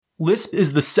Lisp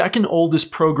is the second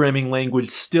oldest programming language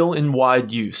still in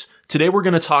wide use. Today we're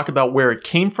going to talk about where it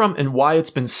came from and why it's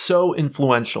been so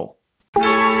influential.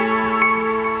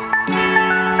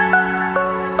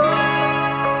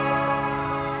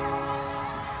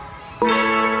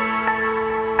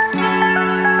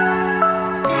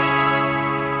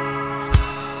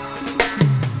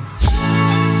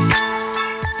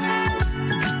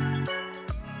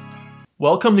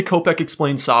 Welcome to Kopec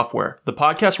Explains Software, the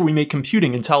podcast where we make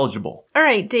computing intelligible. All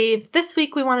right, Dave, this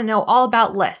week we want to know all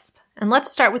about Lisp. And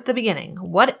let's start with the beginning.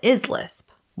 What is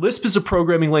Lisp? Lisp is a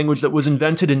programming language that was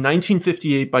invented in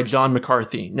 1958 by John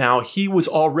McCarthy. Now, he was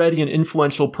already an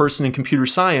influential person in computer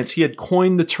science. He had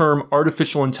coined the term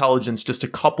artificial intelligence just a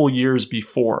couple years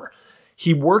before.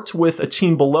 He worked with a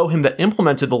team below him that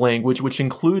implemented the language, which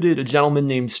included a gentleman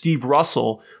named Steve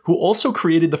Russell, who also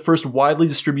created the first widely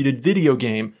distributed video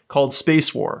game called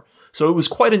Space War. So it was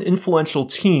quite an influential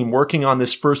team working on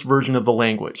this first version of the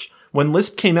language. When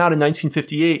Lisp came out in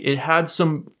 1958, it had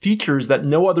some features that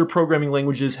no other programming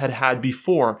languages had had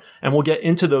before, and we'll get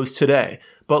into those today.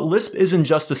 But Lisp isn't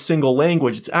just a single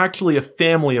language, it's actually a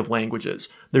family of languages.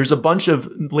 There's a bunch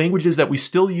of languages that we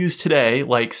still use today,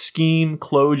 like Scheme,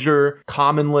 Clojure,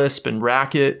 Common Lisp, and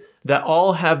Racket, that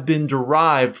all have been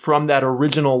derived from that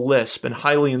original Lisp and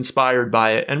highly inspired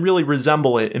by it and really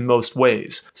resemble it in most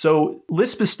ways. So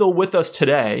Lisp is still with us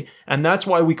today, and that's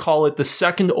why we call it the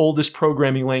second oldest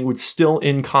programming language still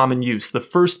in common use, the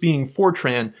first being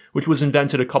Fortran, which was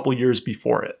invented a couple years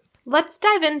before it. Let's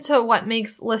dive into what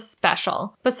makes Lisp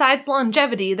special. Besides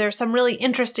longevity, there are some really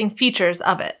interesting features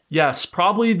of it. Yes,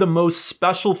 probably the most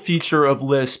special feature of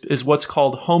Lisp is what's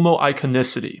called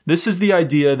homoiconicity. This is the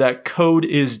idea that code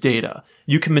is data.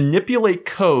 You can manipulate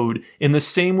code in the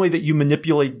same way that you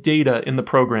manipulate data in the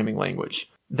programming language.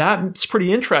 That's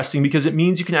pretty interesting because it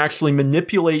means you can actually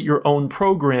manipulate your own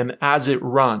program as it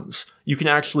runs. You can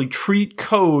actually treat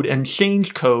code and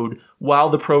change code while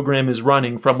the program is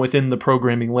running from within the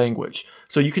programming language.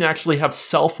 So you can actually have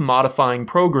self-modifying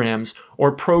programs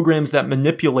or programs that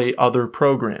manipulate other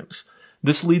programs.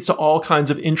 This leads to all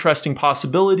kinds of interesting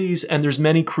possibilities, and there's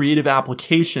many creative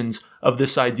applications of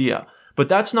this idea. But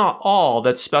that's not all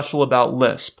that's special about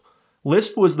Lisp.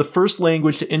 Lisp was the first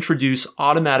language to introduce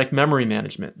automatic memory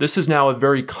management. This is now a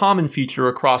very common feature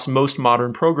across most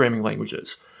modern programming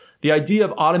languages. The idea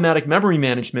of automatic memory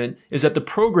management is that the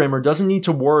programmer doesn't need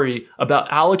to worry about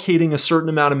allocating a certain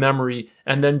amount of memory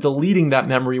and then deleting that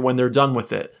memory when they're done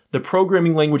with it. The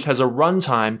programming language has a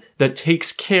runtime that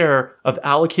takes care of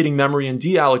allocating memory and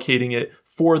deallocating it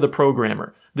for the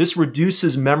programmer. This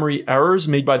reduces memory errors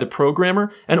made by the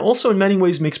programmer and also in many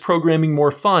ways makes programming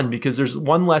more fun because there's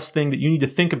one less thing that you need to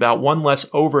think about, one less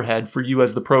overhead for you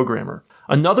as the programmer.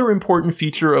 Another important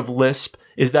feature of Lisp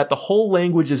is that the whole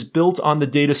language is built on the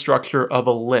data structure of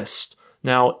a list.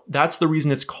 Now, that's the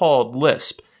reason it's called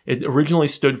Lisp. It originally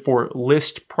stood for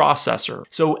list processor.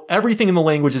 So everything in the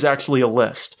language is actually a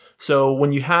list. So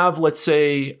when you have, let's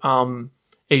say,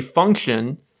 a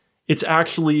function, it's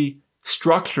actually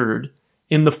structured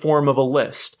in the form of a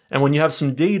list. And when you have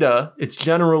some data, it's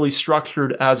generally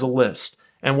structured as a list.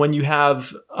 And when you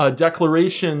have a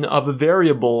declaration of a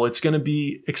variable, it's going to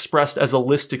be expressed as a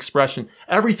list expression.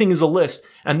 Everything is a list.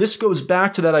 And this goes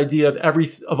back to that idea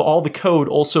of all the code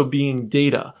also being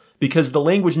data, because the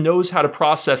language knows how to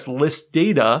process list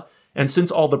data. And since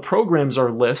all the programs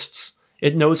are lists,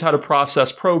 it knows how to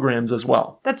process programs as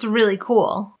well. That's really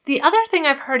cool. The other thing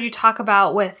I've heard you talk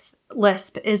about with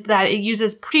Lisp is that it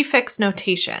uses prefix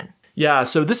notation. Yeah,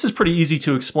 so this is pretty easy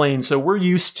to explain. So we're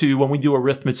used to, when we do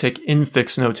arithmetic,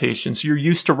 infix notation. So you're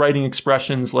used to writing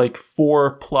expressions like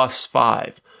 4 plus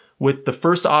 5 with the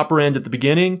first operand at the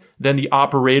beginning, then the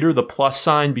operator, the plus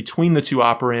sign between the two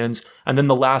operands, and then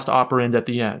the last operand at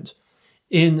the end.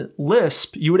 In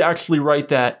Lisp, you would actually write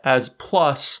that as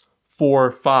plus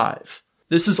 4, 5.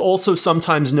 This is also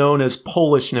sometimes known as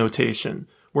Polish notation,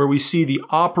 where we see the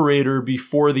operator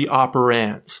before the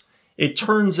operands. It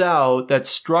turns out that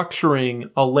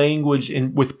structuring a language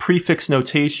with prefix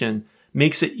notation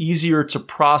makes it easier to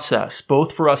process,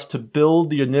 both for us to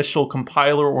build the initial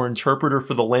compiler or interpreter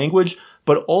for the language,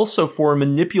 but also for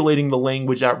manipulating the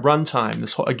language at runtime.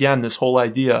 This whole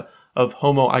idea of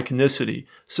homoiconicity.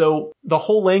 So the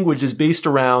whole language is based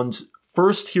around,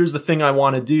 first, here's the thing I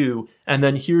want to do, and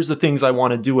then here's the things I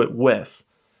want to do it with.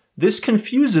 This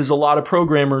confuses a lot of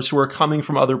programmers who are coming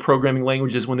from other programming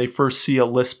languages when they first see a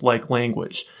Lisp-like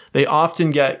language. They often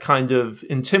get kind of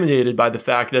intimidated by the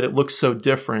fact that it looks so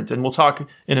different. And we'll talk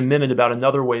in a minute about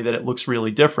another way that it looks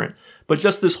really different. But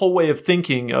just this whole way of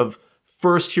thinking of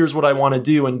first, here's what I want to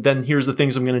do, and then here's the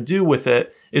things I'm going to do with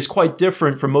it, is quite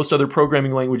different from most other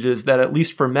programming languages that, at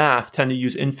least for math, tend to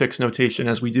use infix notation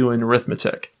as we do in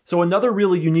arithmetic. So another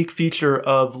really unique feature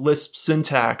of Lisp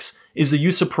syntax is the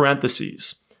use of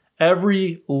parentheses.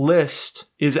 Every list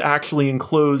is actually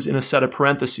enclosed in a set of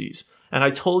parentheses. And I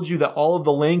told you that all of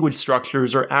the language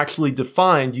structures are actually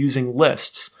defined using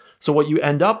lists. So what you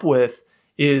end up with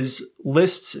is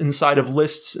lists inside of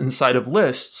lists inside of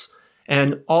lists,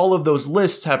 and all of those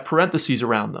lists have parentheses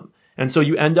around them. And so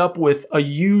you end up with a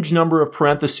huge number of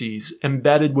parentheses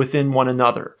embedded within one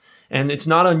another. And it's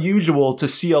not unusual to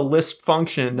see a Lisp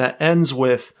function that ends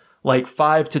with like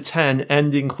 5 to 10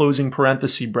 ending closing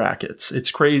parenthesis brackets.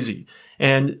 It's crazy.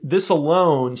 And this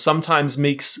alone sometimes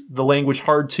makes the language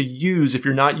hard to use if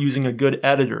you're not using a good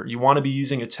editor. You want to be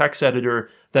using a text editor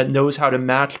that knows how to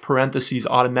match parentheses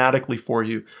automatically for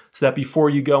you, so that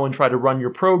before you go and try to run your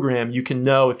program, you can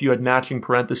know if you had matching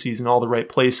parentheses in all the right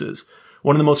places.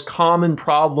 One of the most common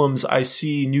problems I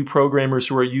see new programmers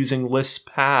who are using Lisp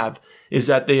have is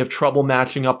that they have trouble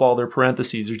matching up all their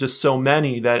parentheses. There's just so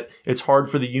many that it's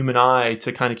hard for the human eye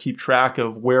to kind of keep track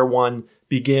of where one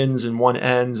begins and one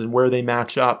ends and where they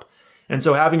match up. And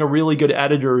so having a really good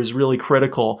editor is really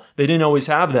critical. They didn't always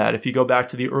have that. If you go back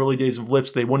to the early days of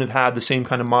Lisp, they wouldn't have had the same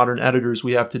kind of modern editors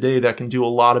we have today that can do a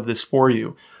lot of this for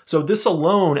you. So this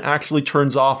alone actually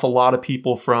turns off a lot of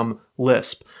people from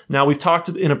Lisp. Now, we've talked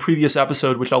in a previous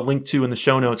episode, which I'll link to in the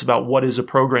show notes, about what is a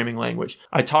programming language.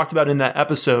 I talked about in that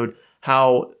episode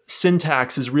how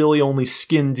syntax is really only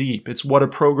skin deep. It's what a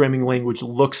programming language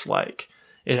looks like.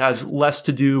 It has less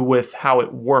to do with how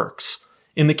it works.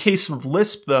 In the case of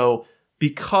Lisp, though,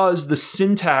 because the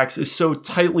syntax is so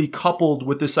tightly coupled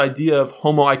with this idea of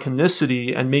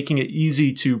homoiconicity and making it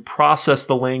easy to process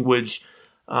the language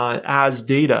as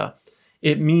data,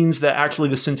 it means that actually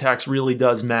the syntax really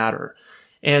does matter.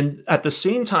 And at the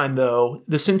same time, though,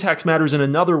 the syntax matters in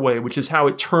another way, which is how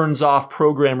it turns off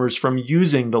programmers from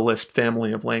using the Lisp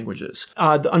family of languages.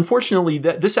 Unfortunately,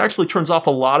 this actually turns off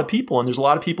a lot of people, and there's a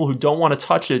lot of people who don't want to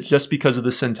touch it just because of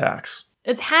the syntax.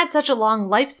 It's had such a long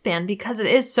lifespan because it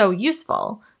is so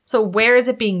useful. So where is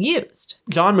it being used?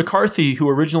 John McCarthy, who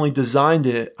originally designed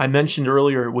it, I mentioned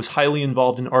earlier, was highly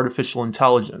involved in artificial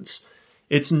intelligence.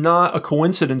 It's not a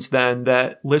coincidence then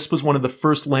that Lisp was one of the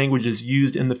first languages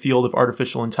used in the field of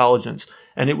artificial intelligence,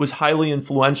 and it was highly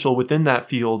influential within that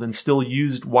field and still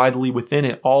used widely within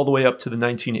it all the way up to the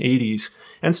 1980s.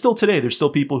 And still today, there's still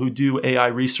people who do AI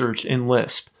research in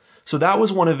Lisp. So that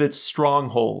was one of its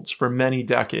strongholds for many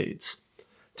decades.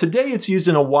 Today, it's used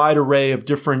in a wide array of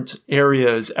different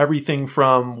areas, everything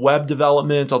from web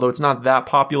development, although it's not that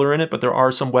popular in it, but there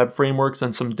are some web frameworks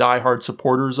and some diehard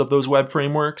supporters of those web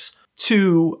frameworks,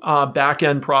 to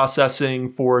back-end processing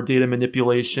for data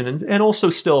manipulation, and also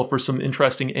still for some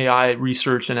interesting AI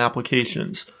research and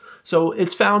applications. So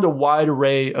it's found a wide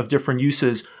array of different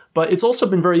uses, but it's also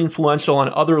been very influential on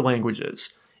other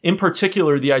languages. In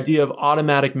particular, the idea of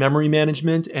automatic memory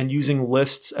management and using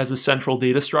lists as a central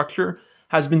data structure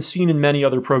has been seen in many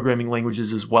other programming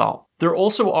languages as well. There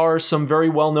also are some very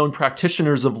well-known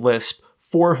practitioners of Lisp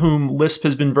for whom Lisp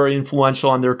has been very influential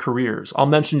on their careers. I'll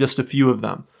mention just a few of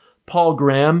them. Paul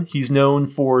Graham, he's known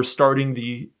for starting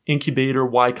the incubator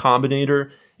Y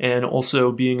Combinator and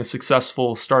also being a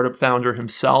successful startup founder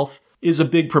himself, is a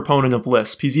big proponent of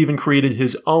Lisp. He's even created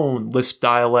his own Lisp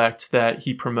dialect that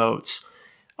he promotes.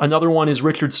 Another one is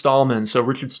Richard Stallman. So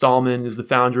Richard Stallman is the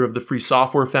founder of the Free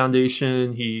Software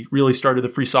Foundation. He really started the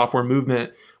free software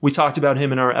movement. We talked about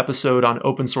him in our episode on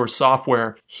open source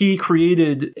software. He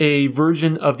created a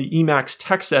version of the Emacs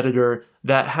text editor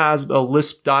that has a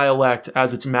Lisp dialect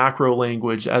as its macro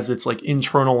language, as its like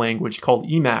internal language called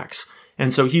Emacs.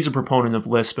 And so he's a proponent of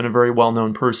Lisp and a very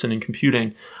well-known person in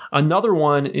computing. Another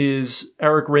one is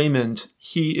Eric Raymond.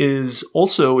 He is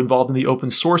also involved in the open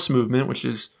source movement, which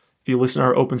is, if you listen to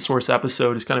our open source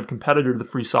episode, is kind of competitor to the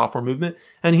free software movement.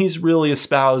 And he's really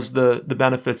espoused the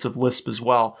benefits of Lisp as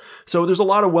well. So there's a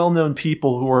lot of well-known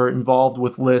people who are involved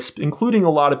with Lisp, including a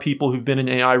lot of people who've been in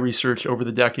AI research over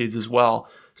the decades as well.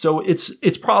 So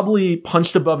it's probably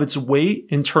punched above its weight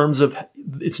in terms of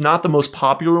it's not the most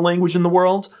popular language in the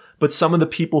world, but some of the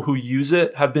people who use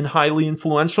it have been highly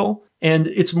influential. And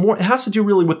it has to do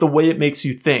really with the way it makes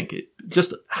you think.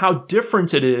 Just how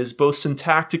different it is, both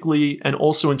syntactically and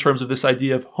also in terms of this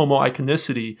idea of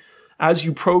homoiconicity, as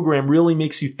you program really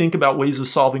makes you think about ways of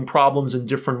solving problems in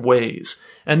different ways.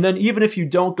 And then even if you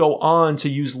don't go on to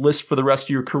use Lisp for the rest of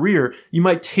your career, you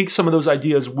might take some of those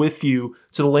ideas with you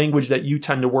to the language that you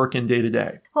tend to work in day to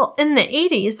day. Well, in the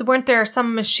 80s, weren't there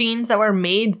some machines that were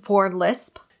made for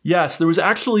Lisp? Yes, there was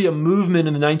actually a movement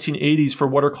in the 1980s for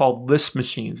what are called Lisp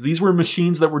machines. These were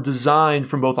machines that were designed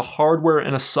from both a hardware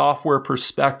and a software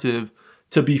perspective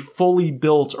to be fully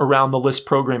built around the Lisp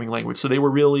programming language. So they were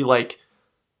really like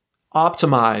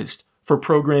optimized for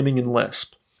programming in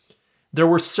Lisp. There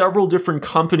were several different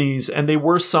companies, and they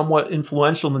were somewhat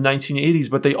influential in the 1980s,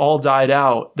 but they all died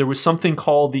out. There was something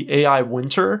called the AI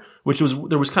winter,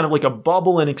 there was kind of like a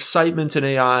bubble and excitement in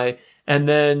AI. And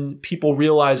then people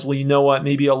realized, well, you know what?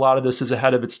 Maybe a lot of this is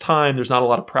ahead of its time. There's not a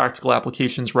lot of practical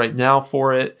applications right now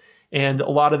for it. And a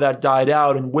lot of that died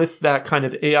out. And with that kind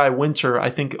of AI winter,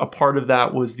 I think a part of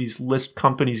that was these Lisp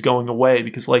companies going away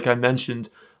because, like I mentioned,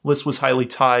 Lisp was highly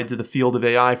tied to the field of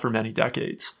AI for many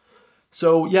decades.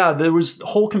 So yeah, there was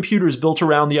whole computers built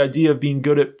around the idea of being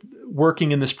good at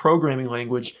working in this programming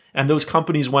language. And those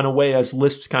companies went away as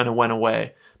Lisp kind of went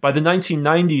away. By the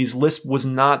 1990s, Lisp was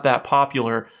not that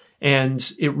popular.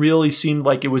 And it really seemed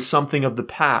like it was something of the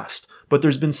past. But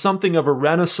there's been something of a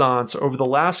renaissance over the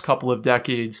last couple of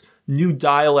decades, new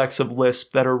dialects of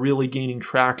Lisp that are really gaining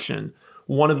traction.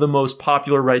 One of the most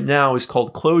popular right now is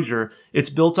called Clojure.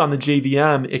 It's built on the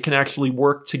JVM. It can actually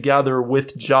work together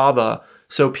with Java.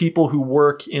 So people who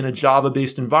work in a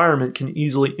Java-based environment can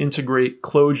easily integrate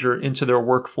Clojure into their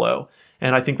workflow.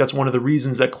 And I think that's one of the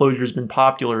reasons that Clojure has been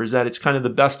popular, is that it's kind of the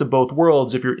best of both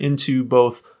worlds if you're into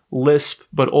both Lisp,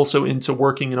 but also into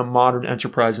working in a modern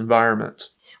enterprise environment.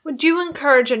 Would you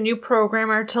encourage a new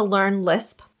programmer to learn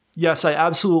Lisp? Yes, I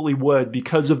absolutely would,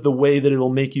 because of the way that it'll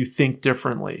make you think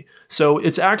differently. So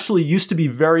it's actually used to be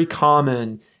very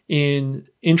common in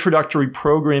introductory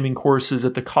programming courses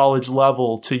at the college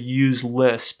level to use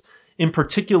Lisp, in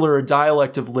particular a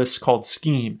dialect of Lisp called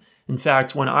Scheme. In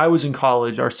fact, when I was in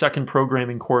college, our second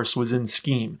programming course was in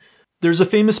Scheme. There's a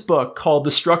famous book called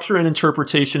The Structure and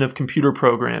Interpretation of Computer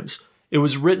Programs. It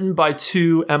was written by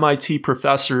two MIT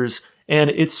professors, and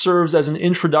it serves as an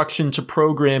introduction to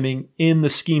programming in the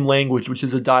Scheme language, which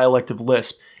is a dialect of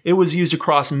Lisp. It was used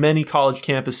across many college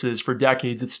campuses for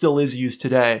decades. It still is used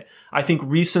today. I think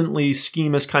recently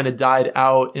Scheme has kind of died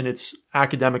out in its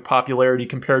academic popularity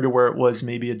compared to where it was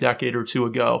maybe a decade or two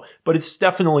ago, but it's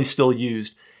definitely still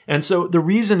used. And so the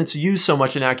reason it's used so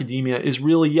much in academia is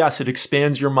really, yes, it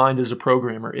expands your mind as a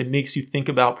programmer. It makes you think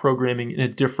about programming in a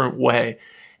different way.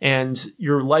 And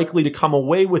you're likely to come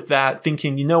away with that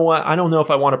thinking, you know what, I don't know if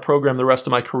I want to program the rest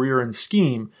of my career in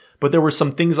Scheme, but there were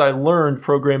some things I learned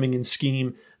programming in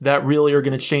Scheme that really are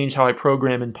going to change how I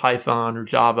program in Python or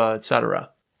Java,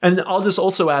 etc. And I'll just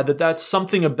also add that that's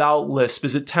something about Lisp,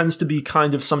 is it tends to be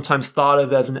kind of sometimes thought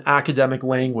of as an academic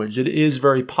language. It is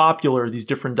very popular, these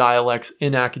different dialects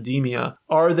in academia.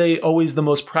 Are they always the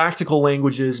most practical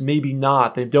languages? Maybe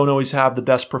not. They don't always have the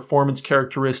best performance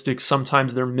characteristics.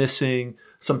 Sometimes they're missing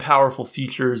some powerful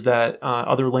features that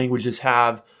other languages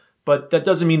have, but that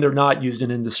doesn't mean they're not used in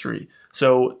industry.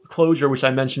 So Clojure, which I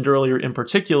mentioned earlier in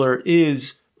particular,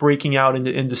 is breaking out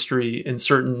into industry in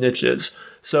certain niches.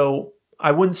 So I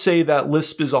wouldn't say that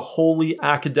Lisp is a wholly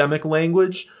academic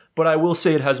language, but I will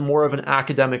say it has more of an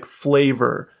academic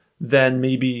flavor than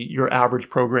maybe your average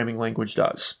programming language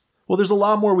does. Well, there's a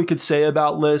lot more we could say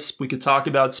about Lisp. We could talk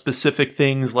about specific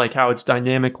things like how it's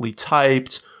dynamically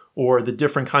typed or the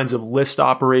different kinds of list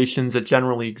operations that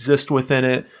generally exist within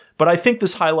it. But I think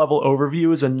this high-level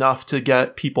overview is enough to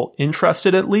get people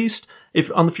interested at least.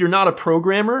 If you're not a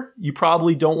programmer, you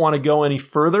probably don't want to go any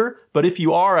further. But if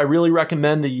you are, I really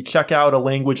recommend that you check out a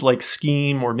language like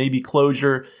Scheme or maybe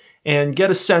Clojure and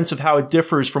get a sense of how it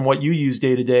differs from what you use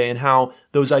day to day and how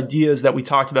those ideas that we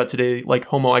talked about today, like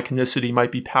homoiconicity,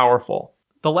 might be powerful.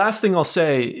 The last thing I'll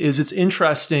say is it's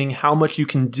interesting how much you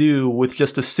can do with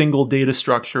just a single data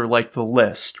structure like the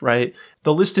list, right?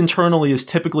 The list internally is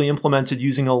typically implemented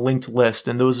using a linked list,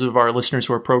 and those of our listeners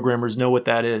who are programmers know what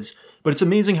that is. But it's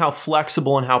amazing how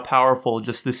flexible and how powerful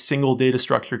just this single data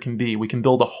structure can be. We can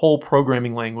build a whole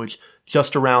programming language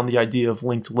just around the idea of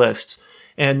linked lists.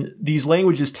 And these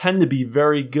languages tend to be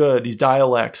very good, these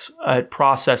dialects, at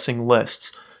processing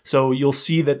lists. So you'll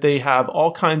see that they have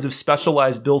all kinds of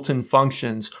specialized built-in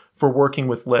functions for working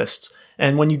with lists.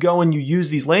 And when you go and you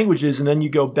use these languages and then you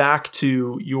go back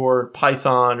to your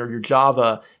Python or your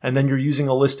Java, and then you're using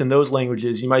a list in those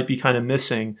languages, you might be kind of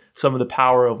missing some of the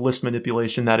power of list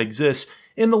manipulation that exists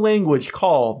in the language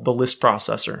called the list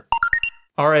processor.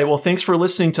 All right, well, thanks for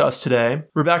listening to us today.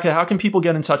 Rebecca, how can people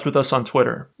get in touch with us on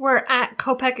Twitter? We're at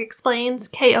Kopec Explains,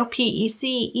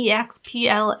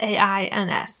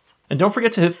 KOPECEXPLAINS. And don't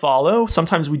forget to hit follow.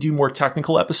 Sometimes we do more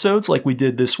technical episodes like we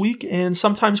did this week, and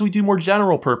sometimes we do more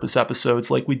general purpose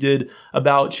episodes like we did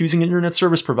about choosing an internet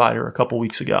service provider a couple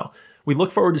weeks ago. We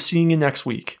look forward to seeing you next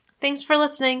week. Thanks for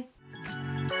listening.